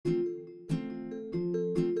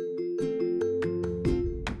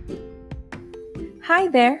Hi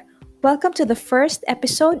there! Welcome to the first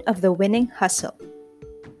episode of The Winning Hustle.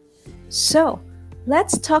 So,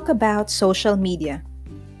 let's talk about social media.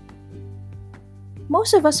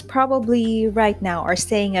 Most of us probably right now are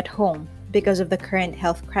staying at home because of the current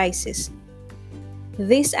health crisis.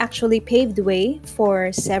 This actually paved the way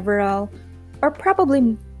for several, or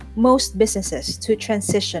probably most businesses to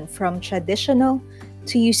transition from traditional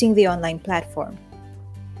to using the online platform.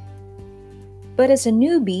 But as a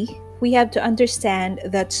newbie, we have to understand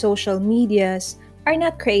that social medias are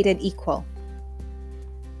not created equal.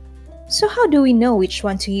 So, how do we know which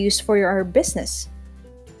one to use for our business?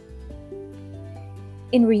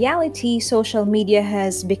 In reality, social media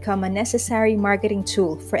has become a necessary marketing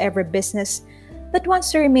tool for every business that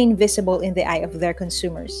wants to remain visible in the eye of their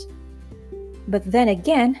consumers. But then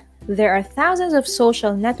again, there are thousands of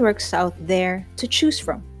social networks out there to choose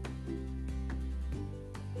from.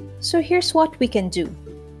 So, here's what we can do.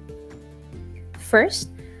 First,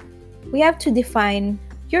 we have to define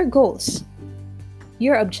your goals.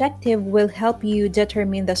 Your objective will help you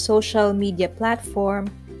determine the social media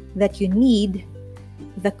platform that you need,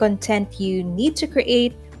 the content you need to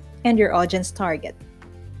create, and your audience target.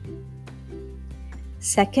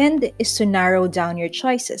 Second is to narrow down your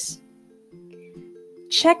choices.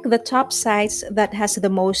 Check the top sites that has the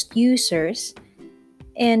most users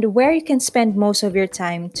and where you can spend most of your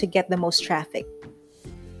time to get the most traffic.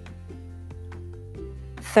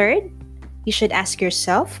 Third, you should ask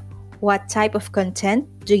yourself what type of content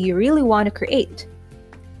do you really want to create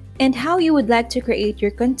and how you would like to create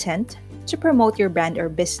your content to promote your brand or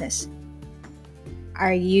business.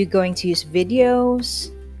 Are you going to use videos,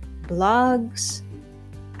 blogs,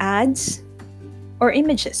 ads, or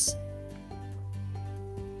images?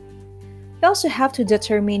 You also have to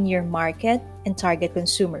determine your market and target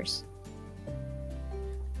consumers.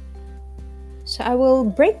 So I will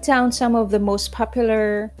break down some of the most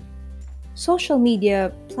popular social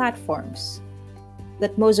media platforms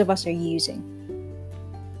that most of us are using.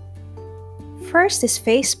 First is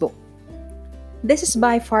Facebook. This is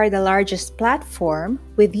by far the largest platform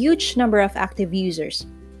with huge number of active users.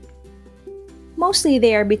 Mostly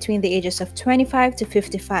they are between the ages of 25 to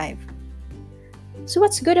 55. So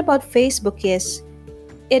what's good about Facebook is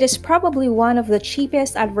it is probably one of the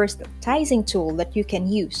cheapest advertising tool that you can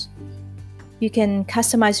use. You can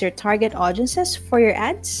customize your target audiences for your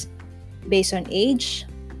ads based on age,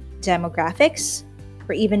 demographics,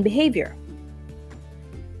 or even behavior.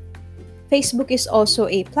 Facebook is also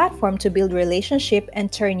a platform to build relationship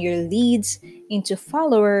and turn your leads into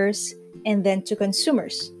followers and then to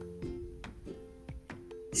consumers.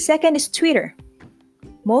 Second is Twitter.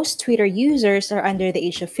 Most Twitter users are under the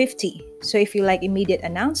age of 50. So if you like immediate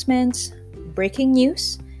announcements, breaking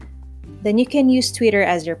news, then you can use Twitter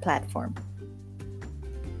as your platform.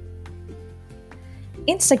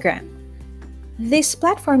 Instagram. This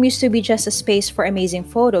platform used to be just a space for amazing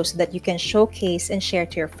photos that you can showcase and share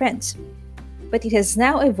to your friends. But it has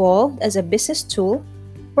now evolved as a business tool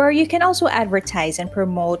where you can also advertise and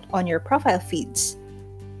promote on your profile feeds.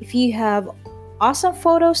 If you have awesome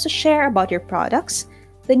photos to share about your products,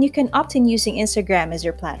 then you can opt in using Instagram as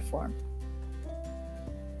your platform.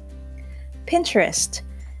 Pinterest.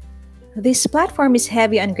 This platform is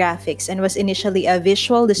heavy on graphics and was initially a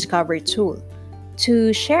visual discovery tool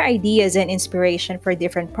to share ideas and inspiration for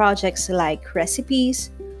different projects like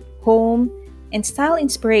recipes, home, and style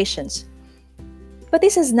inspirations. But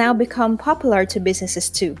this has now become popular to businesses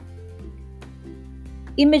too.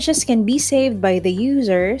 Images can be saved by the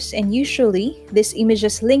users, and usually these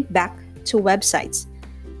images link back to websites,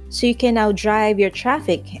 so you can now drive your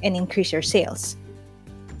traffic and increase your sales.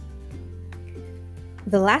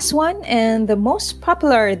 The last one and the most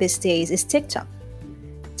popular these days is TikTok.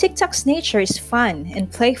 TikTok's nature is fun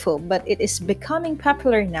and playful, but it is becoming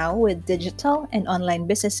popular now with digital and online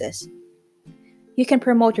businesses. You can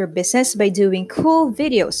promote your business by doing cool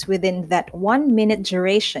videos within that 1 minute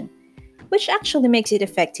duration, which actually makes it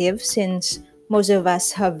effective since most of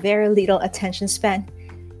us have very little attention span.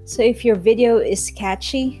 So if your video is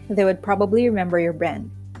catchy, they would probably remember your brand.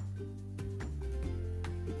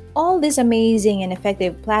 All these amazing and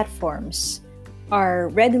effective platforms are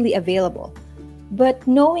readily available. But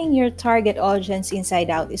knowing your target audience inside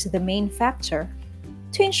out is the main factor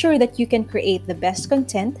to ensure that you can create the best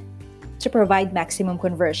content to provide maximum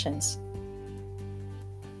conversions.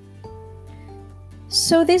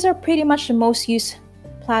 So these are pretty much the most used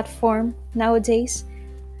platform nowadays.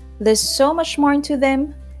 There's so much more into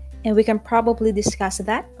them, and we can probably discuss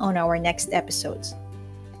that on our next episodes.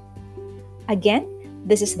 Again,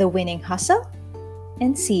 this is The Winning Hustle,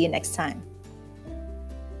 and see you next time.